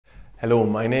Hello,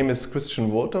 my name is Christian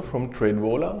Walter from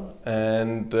TradeVola,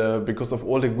 and because of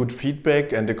all the good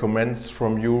feedback and the comments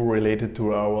from you related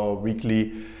to our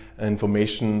weekly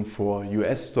information for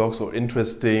US stocks or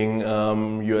interesting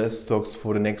US stocks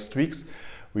for the next weeks,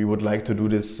 we would like to do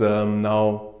this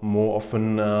now more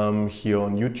often here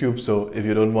on YouTube. So if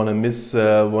you don't want to miss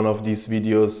one of these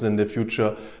videos in the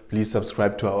future, please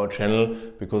subscribe to our channel,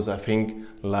 because I think,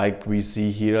 like we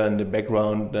see here in the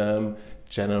background,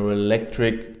 General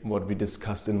Electric, what we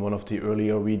discussed in one of the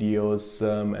earlier videos,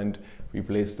 and we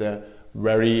placed a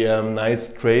very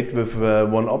nice trade with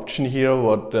one option here,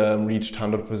 what reached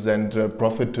 100%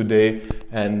 profit today.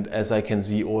 And as I can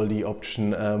see all the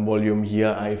option volume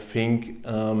here, I think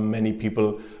many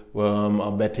people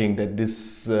are betting that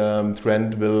this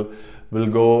trend will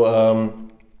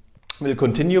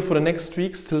continue for the next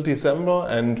weeks till December,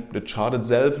 and the chart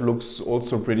itself looks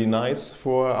also pretty nice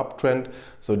for uptrend.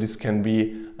 So this can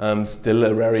be still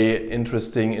a very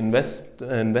interesting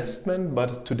investment.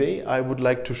 But today I would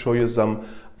like to show you some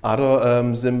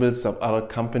other symbols, some other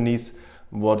companies,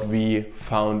 what we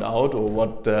found out, or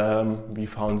what we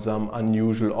found some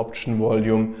unusual option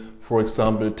volume. For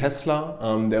example, Tesla.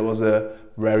 There was a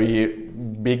very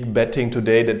big betting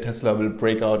today that Tesla will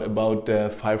break out about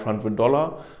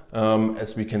 $500.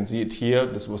 As we can see it here,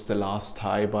 this was the last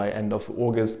high by end of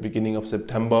August, beginning of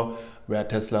September, where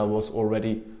Tesla was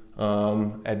already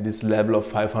at this level of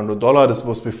 $500. This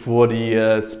was before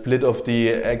the split of the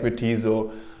equity.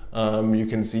 So you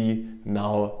can see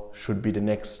now should be the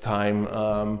next time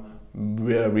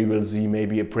where we will see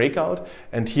maybe a breakout.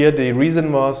 And here the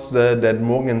reason was that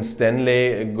Morgan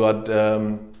Stanley got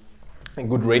a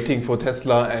good rating for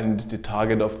Tesla, and the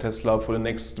target of Tesla for the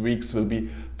next weeks will be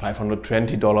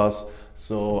 $520.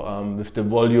 So with the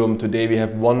volume today, we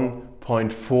have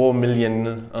 1.4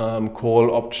 million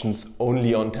call options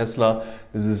only on Tesla.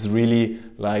 This is really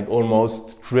like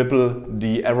almost triple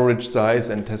the average size,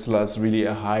 and Tesla is really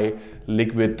a high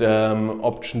liquid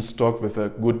option stock with a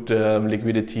good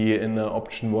liquidity in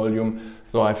option volume.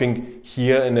 So I think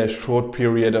here in a short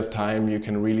period of time you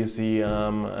can really see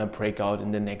a breakout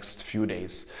in the next few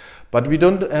days. But we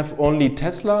don't have only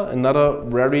Tesla. Another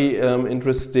very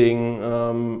interesting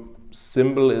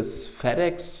symbol is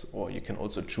FedEx, or you can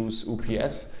also choose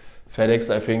UPS. FedEx,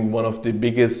 I think, one of the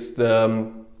biggest,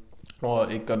 or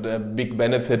it got a big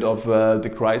benefit of the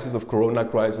crisis, of Corona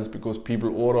crisis, because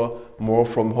people order more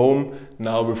from home.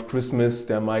 Now with Christmas,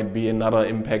 there might be another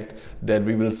impact that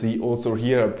we will see also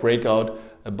here, a breakout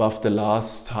above the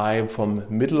last high from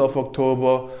middle of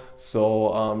October.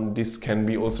 So this can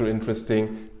be also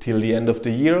interesting till the end of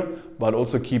the year. But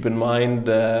also keep in mind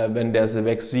when there's a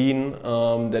vaccine,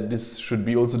 that this should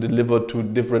be also delivered to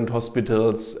different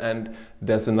hospitals. And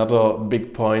there's another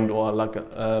big point, or like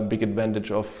a big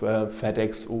advantage of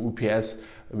FedEx or UPS,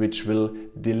 which will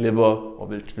deliver, or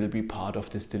which will be part of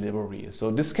this delivery.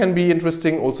 So this can be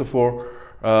interesting also for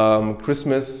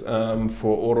Christmas,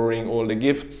 for ordering all the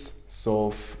gifts.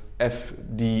 So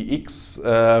FDX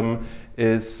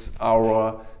is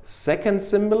our second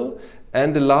symbol.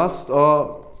 And the last,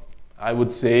 I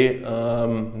would say,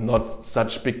 not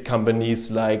such big companies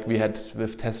like we had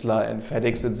with Tesla and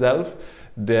FedEx itself.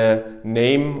 The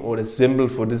name or the symbol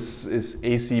for this is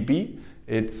ACB.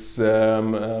 It's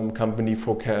a company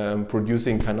for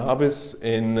producing cannabis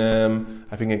in,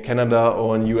 I think, in Canada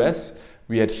or in US.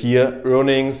 We had here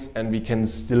earnings, and we can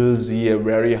still see a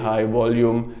very high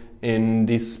volume in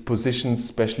this position,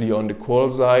 especially on the call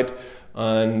side.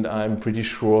 And I'm pretty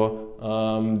sure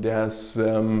there's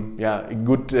a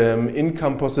good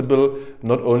income possible,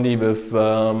 not only with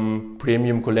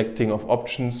premium collecting of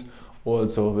options,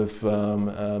 also with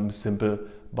simple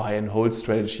buy and hold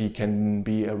strategy can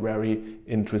be a very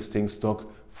interesting stock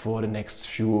for the next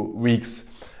few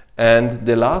weeks. And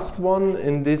the last one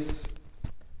in this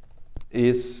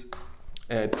is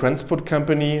a transport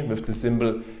company with the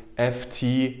symbol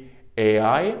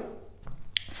FTAI,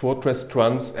 Fortress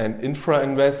Trans and Infra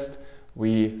Invest.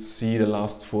 We see the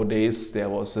last 4 days there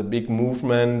was a big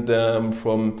movement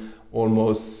from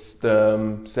almost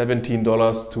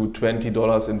 $17 to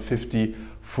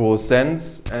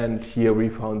 $20.54. And here we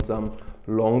found some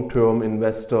long-term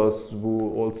investors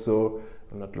who also,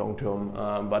 not long-term,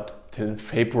 but till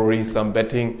February, some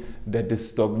betting that this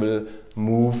stock will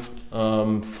move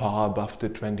far above the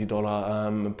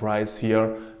 $20 price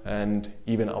here. And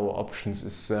even our options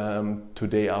is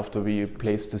today, after we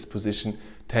placed this position,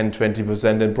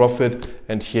 10-20% in profit.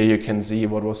 And here you can see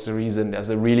what was the reason. There's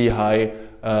a really high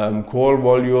call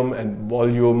volume, and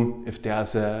volume, if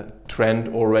there's a trend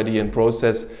already in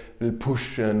process, will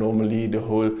push normally the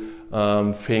whole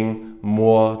thing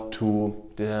more to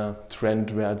the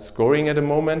trend where it's going at the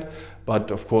moment.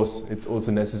 But of course, it's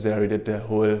also necessary that the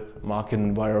whole market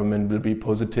environment will be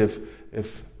positive.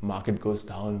 If market goes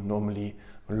down, normally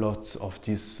lots of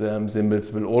these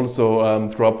symbols will also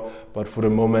drop. But for the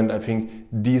moment, I think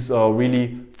these are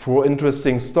really 4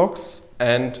 interesting stocks.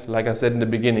 And like I said in the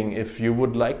beginning, if you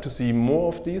would like to see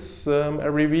more of these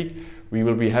every week, we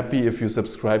will be happy if you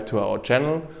subscribe to our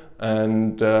channel.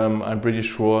 And I'm pretty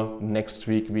sure next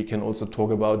week we can also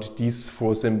talk about these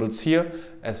 4 symbols here,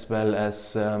 as well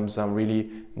as some really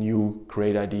new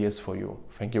great ideas for you.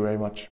 Thank you very much.